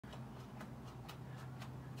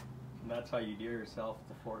that's how you gear yourself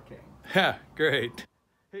to 4K. Yeah, great.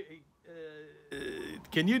 Hey,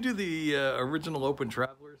 can you do the original Open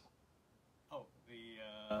Travelers? Oh,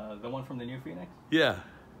 the one from the new Phoenix? Yeah.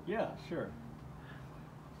 Yeah, sure.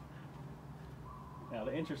 Now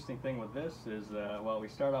the interesting thing with this is, well, we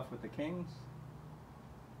start off with the Kings.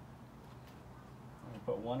 I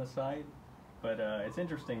put one aside, but it's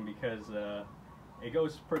interesting because it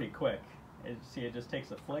goes pretty quick. See, it just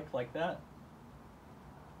takes a flick like that,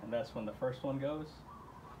 and that's when the first one goes.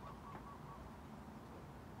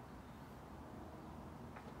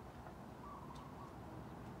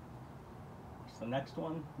 The next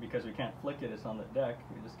one, because we can't flick it, it's on the deck,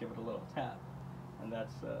 we just give it a little tap, and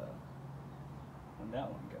that's when that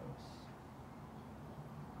one goes.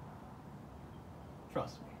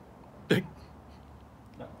 Trust me.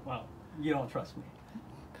 No, well, you don't trust me.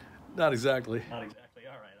 Not exactly. Not exactly.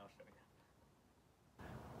 All right, I'll show you.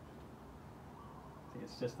 See,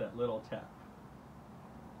 it's just that little tap,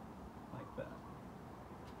 like that,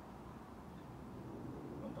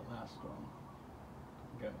 when the last one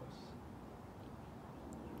goes.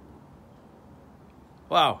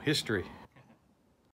 Wow, history.